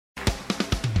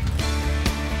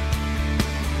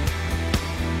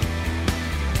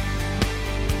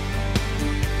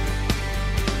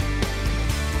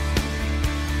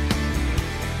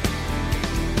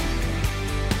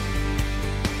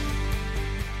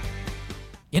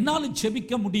என்னாலும்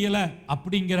ஜெபிக்க முடியல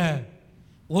அப்படிங்கிற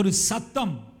ஒரு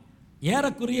சத்தம்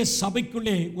ஏறக்குறைய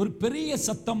சபைக்குள்ளே ஒரு பெரிய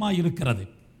சத்தமாக இருக்கிறது.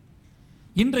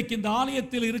 இன்றைக்கு இந்த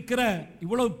ஆலயத்தில் இருக்கிற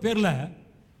இவ்வளவு பேர்ல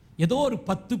ஏதோ ஒரு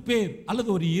 10 பேர் அல்லது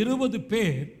ஒரு 20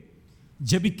 பேர்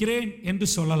ஜெபிக்கிறேன் என்று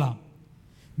சொல்லலாம்.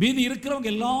 மீதி இருக்கிறவங்க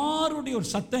எல்லாருடைய ஒரு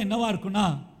சத்தம் என்னவா இருக்குன்னா,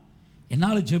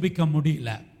 என்னால் ஜெபிக்க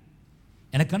முடியல.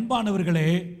 எனக்கு அன்பானவர்களே,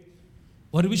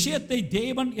 ஒரு விஷயத்தை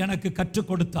தேவன் எனக்கு கற்றுக்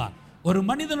கொடுத்தார். ஒரு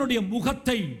மனிதனுடைய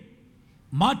முகத்தை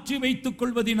மாற்றி வைத்துக்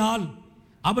கொள்வதினால்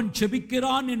அவன்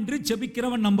ஜெபிக்கிறான் என்று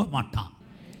ஜெபிக்கிறவன் நம்ப மாட்டான்.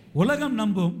 உலகம்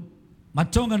நம்பும்,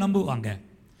 மற்றவங்க நம்புவாங்க.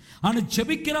 ஆனால்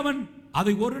ஜெபிக்கிறவன்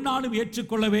அதை ஒரு நாளும்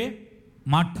ஏற்றுக்கொள்ளவே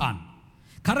மாட்டான்.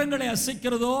 கரங்களை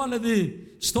அசைக்கிறதோ அல்லது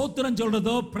ஸ்தோத்திரம்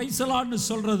சொல்றதோ பிரைசலான்னு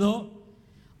சொல்றதோ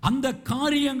அந்த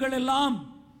காரியங்கள் எல்லாம்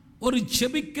ஒரு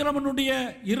ஜெபிக்கிறவனுடைய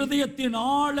இருதயத்தின்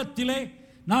ஆழத்திலே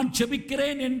நான்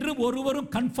ஜெபிக்கிறேன் என்று ஒருவரும்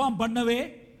கன்ஃபார்ம் பண்ணவே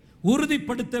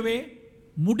உறுதிப்படுத்தவே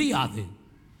முடியாது.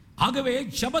 ஆகவே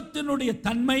ஜெபத்தினுடைய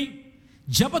தன்மை,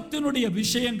 ஜெபத்தினுடைய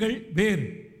விஷயங்கள் வேறு.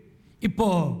 இப்போ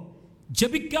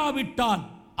ஜெபிக்காவிட்டால்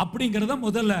அப்படிங்கிறத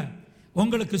முதல்ல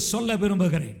உங்களுக்கு சொல்ல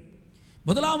விரும்புகிறேன்.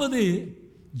 முதலாவது,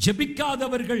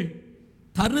 ஜெபிக்காதவர்கள்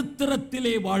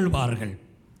தரித்திரத்திலே வாழ்வார்கள்.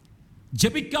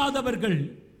 ஜெபிக்காதவர்கள்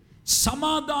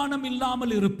சமாதானம்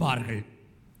இல்லாமல் இருப்பார்கள்.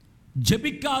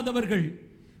 ஜெபிக்காதவர்கள்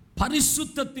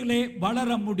பரிசுத்தத்திலே வளர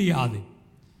முடியாது.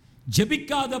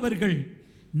 ஜெபிக்காதவர்கள்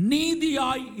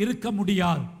நீதியாய் இருக்க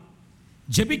முடியாது.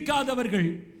 ஜெபிக்காதவர்கள்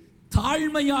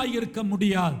தாழ்மையாய் இருக்க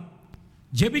முடியாது.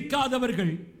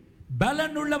 ஜெபிக்காதவர்கள்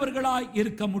பலனுள்ளவர்களாய்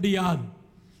இருக்க முடியாது.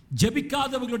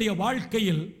 ஜெபிக்காதவர்களுடைய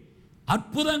வாழ்க்கையில்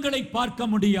அற்புதங்களை பார்க்க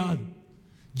முடியாது.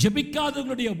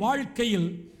 ஜெபிக்காதவர்களுடைய வாழ்க்கையில்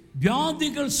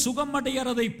வியாதிகள்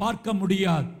சுகமடைகிறதை பார்க்க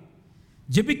முடியாது.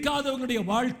 ஜெபிக்காதவர்களுடைய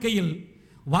வாழ்க்கையில்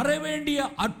வரவேண்டிய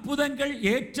அற்புதங்கள்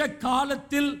ஏற்ற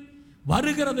காலத்தில்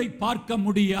வருகிறதை பார்க்க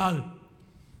முடியாது.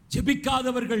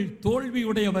 ஜெபிக்காதவர்கள்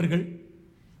தோல்வியுடையவர்கள்,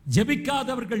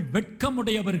 ஜெபிக்காதவர்கள்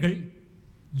வெட்கமுடையவர்கள்,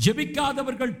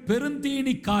 ஜெபிக்காதவர்கள்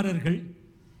பெருந்தீனிக்காரர்கள்,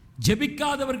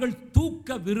 ஜெபிக்காதவர்கள்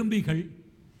தூக்க விரும்பிகள்,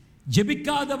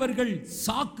 ஜெபிக்காதவர்கள்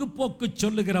சாக்கு போக்கு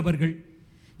சொல்லுகிறவர்கள்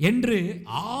என்று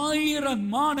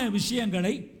ஆயிரமான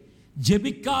விஷயங்களை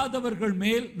ஜெபிக்காதவர்கள்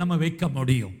மேல் நம்ம வைக்க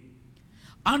முடியும்.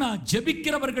 ஆனால்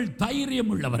ஜெபிக்கிறவர்கள்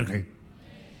தைரியம் உள்ளவர்கள்,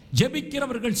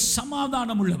 ஜெபிக்கிறவர்கள்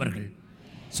சமாதானம் உள்ளவர்கள்.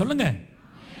 சொல்லுங்க.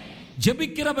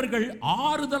 ஜெபிக்கிறவர்கள்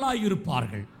ஆறுதலாய்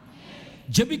இருப்பார்கள்.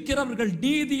 ஜெபிக்கிறவர்கள்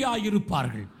நீதியாய்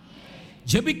இருப்பார்கள்.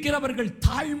 ஜெபிக்கிறவர்கள்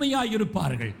தாழ்மையாய்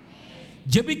இருப்பார்கள்.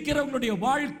 ஜெபிக்கிறவர்களுடைய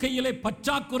வாழ்க்கையிலே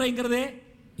பற்றாக்குறைங்கிறதே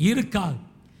இருக்காது.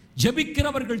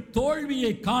 ஜெபிக்கிறவர்கள்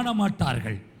தோல்வியை காண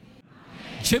மாட்டார்கள்.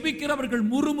 ஜெபிக்கிறவர்கள்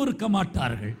முறுமுறுக்க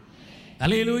மாட்டார்கள்.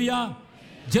 அல்லேலூயா.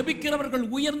 ஜெபிக்கிறவர்கள்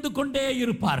உயர்ந்து கொண்டே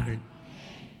இருப்பார்கள்.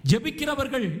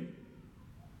 ஜெபிக்கிறவர்கள்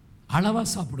அளவா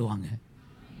சாப்பிடுவாங்க.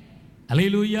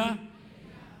 அல்லேலூயா.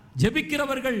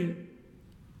 ஜெபிக்கிறவர்கள்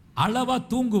அளவா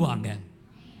தூங்குவாங்க.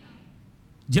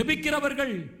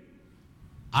 ஜெபிக்கிறவர்கள்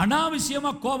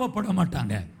அனாவசியமா கோபப்பட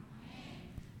மாட்டாங்க.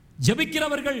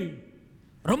 ஜெபிக்கிறவர்கள்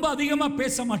ரொம்ப அதிகமா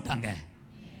பேச மாட்டாங்க.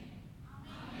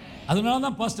 அதனால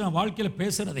தான் பாஸ்டர் நான் வாழ்க்கையில்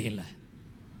பேசுறதே இல்லை.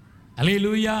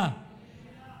 அல்லேலூயா.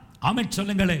 ஆமென்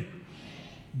சொல்லுங்களே.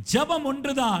 ஜெபம்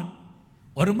ஒன்றுதான்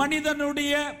ஒரு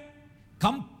மனிதனுடைய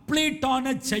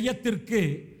கம்ப்ளீட்டான ஜெயத்திற்கு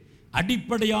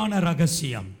அடிப்படையான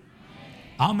ரகசியம்.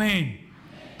 ஆமென்.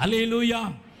 அல்லேலூயா.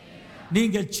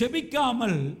 நீங்கள்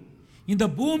ஜெபிக்காமல் இந்த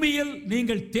பூமியில்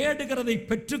நீங்கள் தேடுகிறதை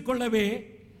பெற்றுக்கொள்ளவே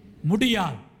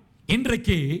முடியாது.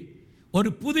 இன்றைக்கு ஒரு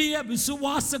புதிய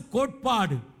விசுவாச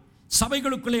கோட்பாடு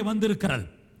சபைகளுக்குள்ளே வந்திருக்கிறது.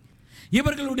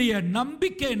 இவர்களுடைய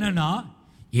நம்பிக்கை என்னன்னா,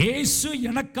 இயேசு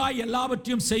எனக்காய்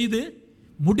எல்லாவற்றையும் செய்து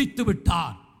முடித்து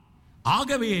விட்டார்.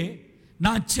 ஆகவே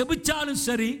நான் ஜெபிச்சாலும்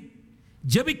சரி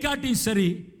ஜெபிக்காட்டியும் சரி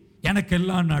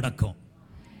எனக்கெல்லாம் நடக்கும்,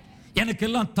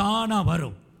 எனக்கெல்லாம் தானா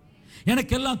வரும்,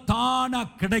 எனக்கெல்லாம் தானா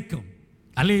கிடைக்கும்.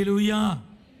 அல்லேலூயா.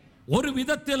 ஒரு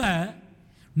விதத்தில்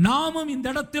நாமும் இந்த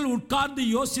இடத்தில் உட்கார்ந்து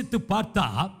யோசித்து பார்த்தா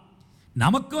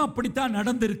நமக்கும் அப்படித்தான்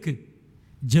நடந்திருக்கு.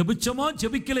 ஜெபிச்சோமோ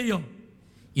ஜெபிக்கலையோ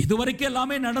இதுவரைக்கும்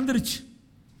எல்லாமே நடந்துருச்சு,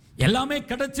 எல்லாமே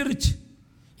கிடைச்சிருச்சு,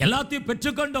 எல்லாத்தையும்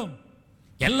பெற்றுக்கொண்டோம்,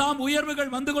 எல்லாம்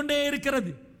உயர்வுகள் வந்து கொண்டே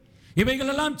இருக்கிறது.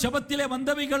 இவைகளெல்லாம் ஜெபத்திலே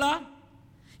வந்தவைகளா?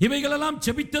 இவைகளெல்லாம்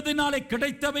ஜெபித்ததினாலே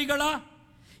கிடைத்தவைகளா?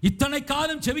 இத்தனை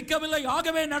காலம் ஜெபிக்கவில்லை,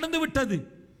 ஆகவே நடந்து விட்டது.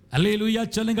 அல்லேலூயா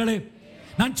சொல்லுங்களே.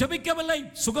 நான் ஜெபிக்கவில்லை,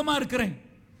 சுகமா இருக்கிறேன்.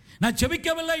 நான்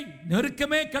ஜெபிக்கவில்லை,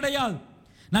 நெருக்கமே கிடையாது.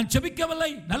 நான்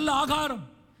ஜெபிக்கவில்லை, நல்ல ஆகாரம்.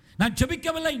 நான்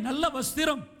ஜெபிக்கவில்லை, நல்ல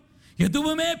வஸ்திரம்.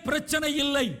 எதுவுமே பிரச்சனை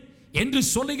இல்லை என்று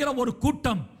சொல்லுகிற ஒரு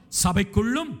கூட்டம்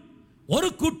சபைக்குள்ளும், ஒரு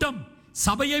கூட்டம்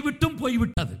சபையை விட்டும்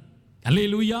போய்விட்டது.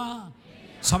 அல்லேலூயா.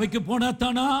 சபைக்கு போனா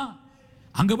தானா,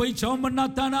 அங்க போய் ஜெபம் பண்ணா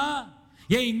தானா,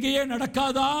 ஏன் இங்கேயே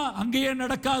நடக்காதா, அங்கேயே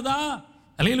நடக்காதா?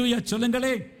 அல்லேலூயா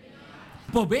சொல்லுங்களே.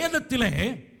 இப்போ வேதத்திலே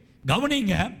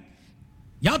கவனிங்க,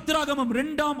 யாத்திராகமம்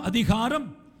 2ஆம் அதிகாரம்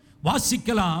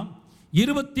வாசிக்கலாம்.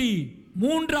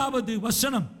 23வது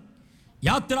வசனம்.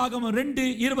 யாத்திராகமம்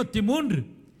 2:23.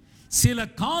 சில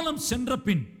காலம் சென்ற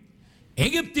பின்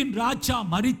எகிப்தின் ராஜா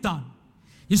மரித்தான்.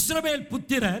 இஸ்ரவேல்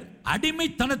புத்திரர்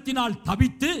அடிமைத்தனத்தினால்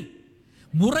தவித்து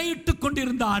முறையிட்டுக்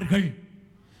கொண்டிருந்தார்கள்.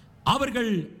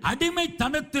 அவர்கள்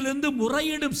அடிமைத்தனத்திலிருந்து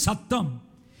முறையிடும் சத்தம்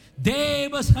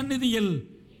தேவ சந்நிதியில்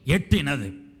எட்டினது.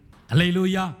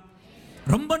 அல்லேலூயா.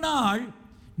 ரொம்ப நாள்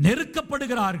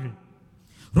நெருக்கப்படுகிறார்கள்.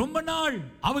 ரொம்ப நாள்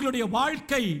அவர்களுடைய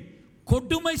வாழ்க்கை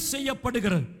கொடுமை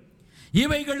செய்யப்படுகிறது.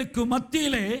 இவைகளுக்கு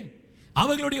மத்தியிலே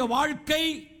அவர்களுடைய வாழ்க்கை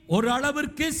ஒரு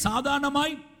அளவிற்கு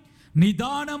சாதாரணமாய்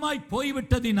நிதானமாய்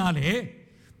போய்விட்டதினாலே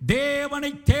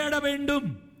தேவனை தேட வேண்டும்,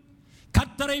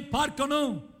 கர்த்தரை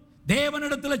பார்க்கணும்,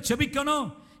 தேவனிடத்தில் செபிக்கணும்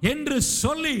என்று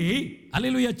சொல்லி,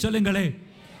 அல்லேலூயா சொல்லுங்களே,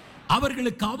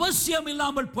 அவர்களுக்கு அவசியம்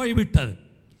இல்லாமல் போய்விட்டது.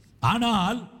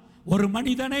 ஆனால் ஒரு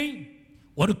மனிதனை,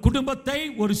 ஒரு குடும்பத்தை,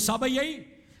 ஒரு சபையை,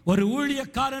 ஒரு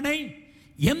ஊழியக்காரனை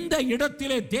எந்த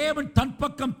இடத்திலே தேவன் தன்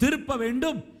பக்கம் திருப்ப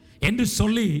வேண்டும் என்று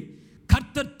சொல்லி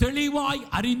கர்த்தர் தெளிவாய்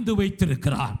அறிந்து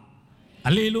வைத்திருக்கிறார்.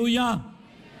 அல்லேலூயா.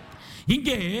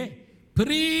 இங்கே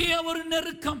பெரிய ஒரு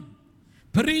நெருக்கம்,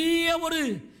 பெரிய ஒரு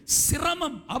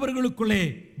சிரமம் அவர்களுக்குள்ளே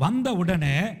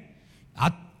வந்தவுடனே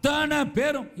அத்தனை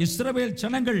பேரும், இஸ்ரவேல்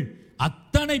ஜனங்கள்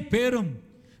அத்தனை பேரும்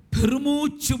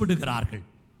பெருமூச்சு விடுகிறார்கள்.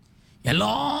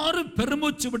 எல்லாரும்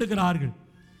பெருமூச்சு விடுகிறார்கள்.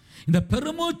 இந்த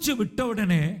பெருமூச்சு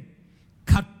விட்டவுடனே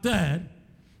கர்த்தர்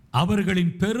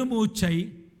அவர்களின் பெருமூச்சை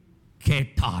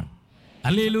கேட்டார்.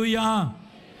 அல்லேலூயா.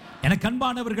 எனக்கு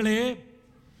அன்பானவர்களே,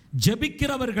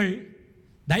 ஜெபிக்கிறவர்கள்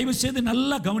தயவு செய்து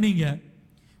நல்லா கவனிங்க.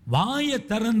 வாயை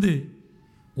திறந்து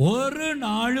ஒரு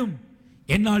நாளும்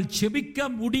என்னால் ஜெபிக்க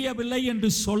முடியவில்லை என்று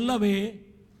சொல்லவே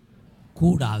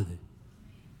கூடாது.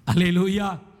 அல்லேலூயா.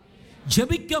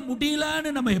 ஜெபிக்க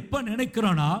முடியலன்னு நம்ம எப்ப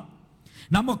நினைக்கிறோம்னா,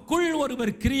 நமக்குள்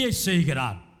ஒருவர் கிரியை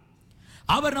செய்கிறார்.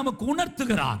 அவர் நமக்கு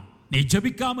உணர்த்துகிறார், நீ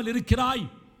ஜெபிக்காமல் இருக்கிறாய்,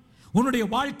 உன்னுடைய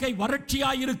வாழ்க்கை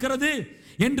வறட்சியாய் இருக்கிறது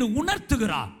என்று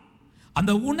உணர்த்துகிறார்.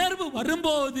 அந்த உணர்வு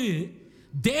வரும்போது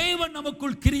தேவன்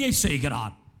நமக்குள் கிரியை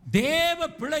செய்கிறார். தேவ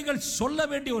பிள்ளைகள் சொல்ல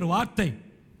வேண்டிய ஒரு வார்த்தை,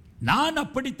 நான்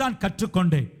அப்படித்தான்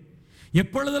கற்றுக்கொண்டேன்.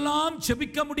 எப்பொழுதெல்லாம்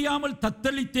ஜெபிக்க முடியாமல்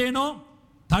தத்தளித்தேனோ,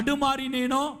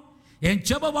 தடுமாறினேனோ, என்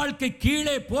ஜெப வாழ்க்கை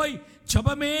கீழே போய்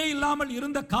ஜெபமே இல்லாமல்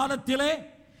இருந்த காலத்திலே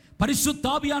பரிசுத்த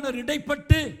ஆவியானவர்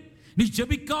இடைப்பட்டு நீ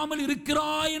ஜெபிக்காமல்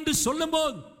இருக்கிறாய் என்று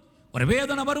சொல்லும்போது ஒரு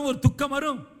வேதனை வரும், ஒரு துக்கம்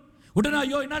வரும். உடனே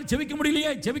ஐயோ என்னால் ஜெபிக்க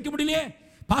முடியலையே,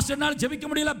 பாஸ்டர்னால் ஜெபிக்க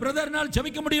முடியல, பிரதர்னால்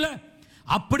ஜெபிக்க முடியல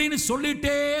அப்படின்னு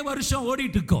சொல்லிட்டே வருஷம்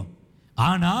ஓடிட்டு இருக்கோம்.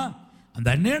 ஆனா அந்த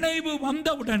நினைவு வந்த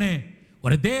உடனே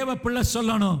ஒரு தேவ பிள்ளை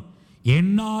சொல்லணும்,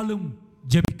 என்னாலும்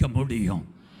ஜெபிக்க முடியும்.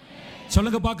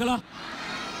 சொல்லுங்க பார்க்கலாம்.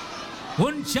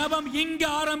 உன் ஜெபம் இங்க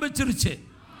ஆரம்பிச்சிருச்சு.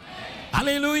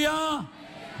 அல்லேலூயா.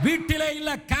 வீட்டிலே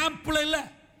இல்ல, கேம்ப்ல இல்ல,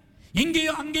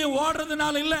 இங்கேயும் அங்கேயும்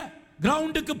ஓடுறதுனால இல்ல,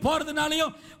 கிரவுண்டுக்கு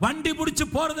போறதுனாலயும் வண்டி பிடிச்சு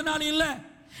போறதுனால இல்ல,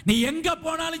 நீ எங்க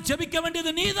போனாலும் ஜெபிக்க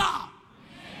வேண்டியது நீதான்.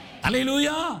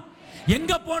 அல்லேலூயா.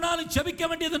 எங்க போனாலும் ஜெபிக்க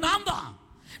வேண்டியது நான் தான்.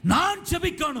 நான்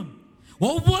ஜெபிக்கணும்,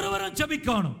 ஒவ்வொருவரும்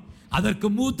ஜெபிக்கணும். அதற்கு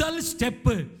முதல்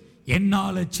ஸ்டெப்,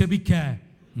 என்னால ஜெபிக்க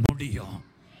முடியும்.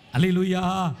 அல்லேலூயா.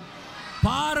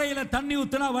 பாறையில தண்ணி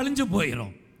ஊத்தினா வழிஞ்சு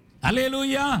போயிடும்.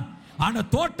 அல்லேலூயா. ஆனா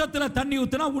தோட்டத்துல தண்ணி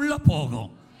ஊத்தினா உள்ள போகும்.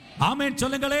 ஆமென்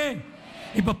சொல்லுங்களே.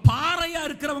 இப்ப பாறையா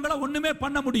இருக்கிறவங்கள ஒண்ணுமே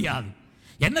பண்ண முடியாது.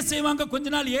 என்ன செய்வாங்க? கொஞ்ச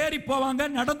நாள் ஏறி போவாங்க,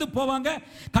 நடந்து போவாங்க,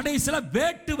 கடைசியில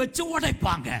வேட்டு வச்சு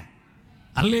உடைப்பாங்க.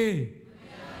 அல்லே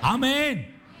ஆமென்.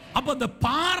 அப்ப அந்த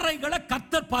பாறைகளை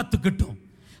கர்த்தர் பார்த்துக்கிட்டும்.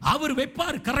 அவர்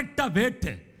வைப்பார் கரெக்டா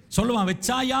வேட்டு. சொல்லுவான்,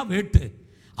 வச்சாயா வேட்டு,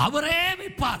 அவரே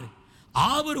வைப்பார்.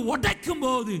 அவர் உடைக்கும்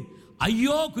போது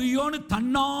ஐயோ குய்யோன்னு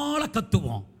தன்னால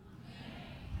கத்துவோம்.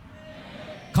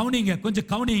 கவனிங்க,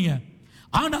 கொஞ்சம் கவனிங்க.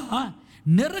 ஆனா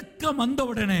நெருக்கம் வந்த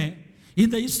உடனே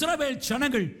இந்த இஸ்ரவேல்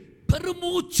ஜனங்கள்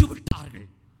பெருமூச்சு விட்டார்கள்.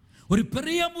 ஒரு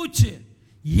பெரிய மூச்சு,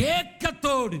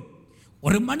 ஏக்கத்தோடு.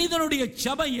 ஒரு மனிதனுடைய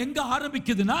ஜெபம் எங்க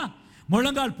ஆரம்பிக்குதுன்னா,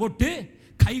 முழங்கால் போட்டு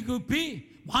கைகூப்பி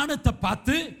வானத்தை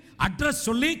பார்த்து அட்ரஸ்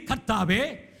சொல்லி, கர்த்தாவே,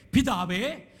 பிதாவே,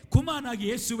 குமாரனாகிய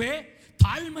இயேசுவே,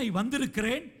 தாழ்மை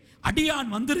வந்திருக்கிறேன், அடியான்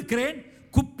வந்திருக்கிறேன்,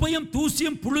 குப்பையும்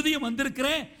தூசியும் புழுதியும்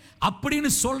வந்திருக்கிறேன் அப்படின்னு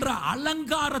சொல்ற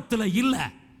அலங்காரத்தில் இல்ல.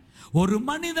 ஒரு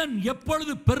மனிதன்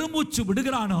எப்பொழுது பெருமூச்சு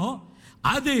விடுகிறானோ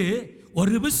அது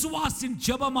ஒரு விசுவாசின்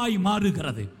ஜெபமாய்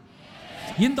மாறுகிறது.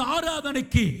 இந்த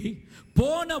ஆராதனைக்கு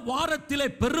போன வாரத்திலே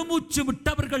பெருமூச்சு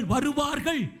விட்டவர்கள்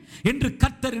வருவார்கள் என்று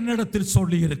கர்த்தர் என்னிடத்தில்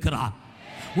சொல்லி இருக்கிறார்.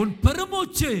 உன்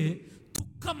பெருமூச்சு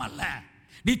துக்கம் அல்ல.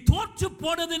 நீ தோற்று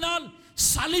போனதினால்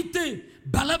சலித்து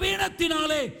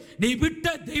பலவீனத்தினாலே நீ விட்ட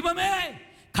தெய்வமே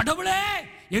கடவுளே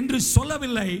என்று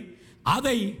சொல்லவில்லை.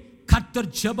 அதை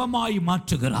கர்த்தர் ஜெபமாய்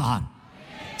மாற்றுகிறார்.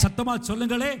 சத்தமா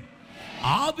சொல்லுங்களே.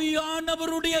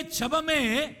 ஆவியானவருடைய ஜெபமே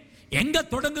எங்க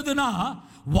தொடங்குதுன்னா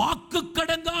வாக்கு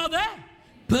கடங்காத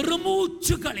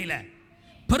பெருமூச்சுகளில.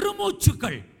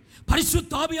 பெருமூச்சுக்கள்.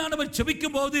 பரிசுத்த ஆவியானவர்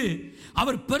ஜெபிக்கும் போது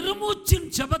அவர் பெருமூச்சின்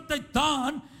ஜெபத்தை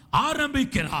தான்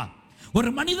ஆரம்பிக்கிறார். ஒரு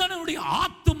மனிதனுடைய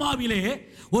ஆத்துமாவிலே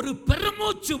ஒரு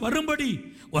பெருமூச்சு வரும்படி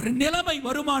ஒரு நிலைமை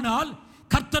வருமானால்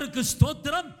கர்த்தருக்கு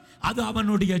ஸ்தோத்திரம், அது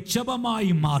அவனுடைய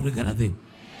ஜெபமாய் மாறுகிறது.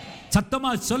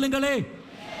 சத்தமா சொல்லுங்களே.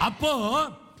 அப்போ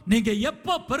நீங்க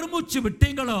எப்போ பெருமூச்சு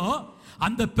விட்டீங்களோ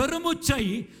அந்த பெருமூச்சை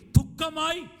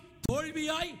துக்கமாய்,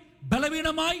 தோல்வியாய்,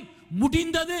 பலவீனமாய்,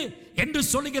 முடிந்தது என்று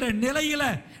சொல்லுகிற நிலையில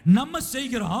நம்ம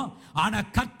செய்கிறோம். ஆனா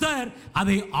கர்த்தர்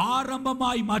அதை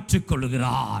ஆரம்பமாய் மாற்றிக்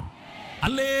கொள்கிறார்.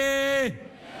 அல்லே.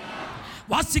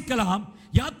 வாசிக்கலாம்.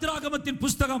 யாத்ராகமத்தின்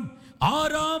புஸ்தகம்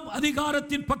 6ஆம்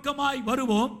அதிகாரத்தின் பக்கமாய்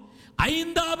வருவோம்.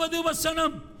 5வது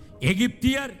வசனம்.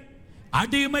 எகிப்தியர்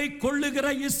அடிமை கொள்ளுகிற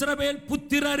இஸ்ரவேல்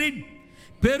புத்திரரின்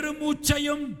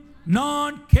பெருமூச்சையும்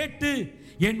நான் கேட்டு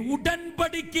என்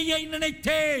உடன்படிக்கையை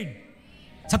நினைத்தேன்.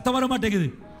 சத்தம் வர மாட்டேங்குது.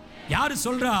 யாரு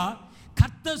சொல்றா?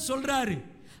 கர்த்தர் சொல்றாரு.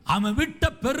 அவன் விட்ட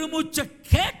பெருமூச்சை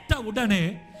கேட்ட உடனே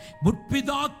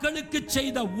முற்பிதாக்களுக்கு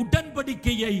செய்த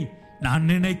உடன்படிக்கையை நான்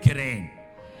நினைக்கிறேன்.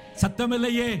 சத்தம்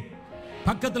இல்லையே.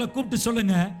 பக்கத்துல கூப்பிட்டு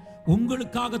சொல்லுங்க,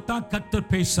 உங்களுக்காகத்தான்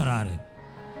கர்த்தர் பேசுறாரு.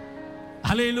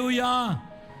 அல்லேலூயா,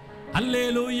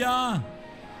 அல்லேலூயா.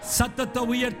 சத்தத்தை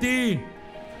உயர்த்தி.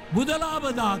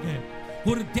 முதலாவதாக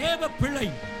ஒரு தேவ பிள்ளை,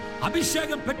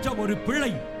 அபிஷேகம் பெற்ற ஒரு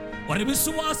பிள்ளை, ஒரு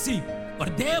விசுவாசி,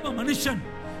 ஒரு தேவ மனுஷன்,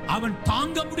 அவன்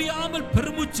தாங்க முடியாமல்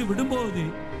பெருமூச்சு விடும்போது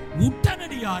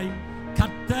உடனடியாய்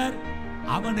கர்த்தர்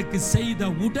அவனுக்கு செய்த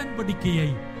உடன்படிக்கையை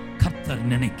கர்த்தர்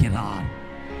நினைக்கிறார்.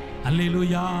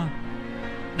 அல்லேலூயா.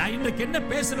 நான் இன்றைக்கு என்ன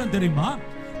பேசுறேன் தெரியுமா?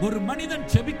 ஒரு மனிதன்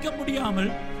ஜெபிக்க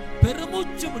முடியாமல்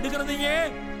பெருமூச்சு விடுகிறதையே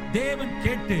தேவன்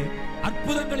கேட்டு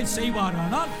அற்புதங்களை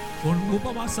செய்வாரானால் உன்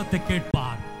உபவாசத்தை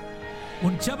கேட்பார்,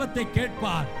 உன் ஜெபத்தை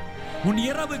கேட்பார், உன்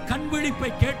இரவு கண்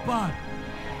விழிப்பை கேட்பார்.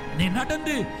 நீ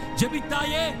நடந்து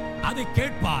ஜெபித்தாயே அதை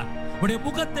கேட்பார். உடைய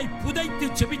முகத்தை புதைத்து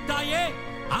ஜெபித்தாயே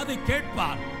அதை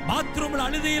கேட்பார். பாத்ரூம்ல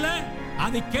அழுதையில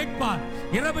அதை கேட்பார்.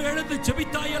 இரவு எழுந்து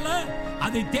ஜெபித்தாயல்ல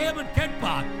அதை தேவன்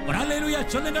கேட்பார். ஒரு அல்லேலூயா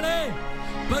சொல்லுங்களே.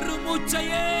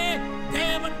 பெருமூச்சையே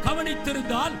தேவன்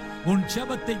கவனித்திருந்தால் உன்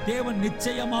ஜெபத்தை தேவன்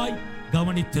நிச்சயமாய்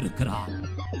கவனித்திருக்கிறார்.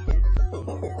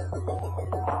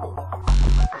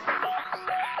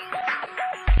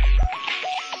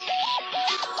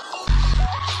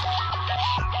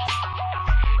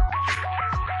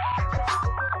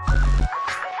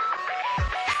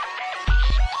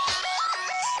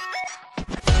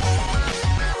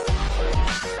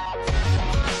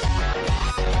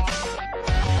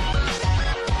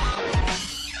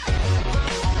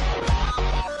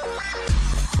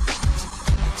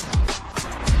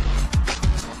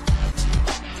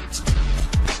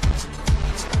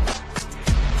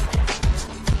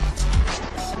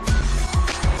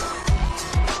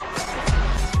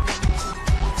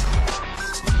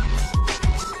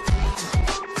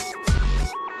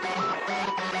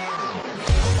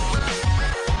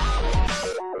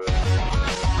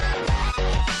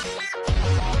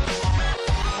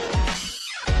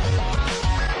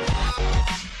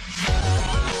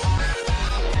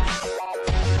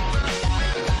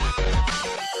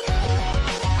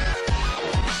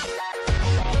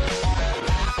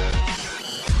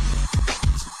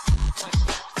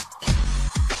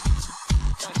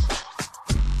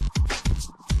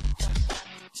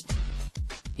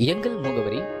 எங்கள்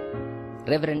முகவரி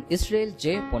reverend Israel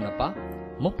J Ponnappa,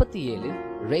 37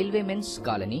 railway men's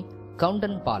colony,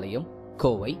 கவுண்டன் பாளையம்,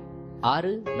 கோவை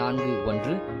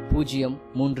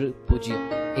 641030.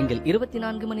 எங்கள்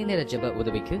 24 மணி நேர ஜெப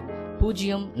உதவிக்கு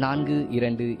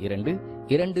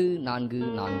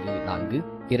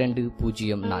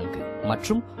 0444244420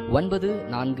 மற்றும்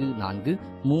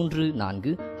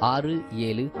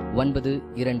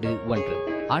 9443467921.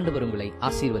 ஆண்டவர் உங்களை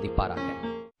ஆசீர்வதிப்பாராக.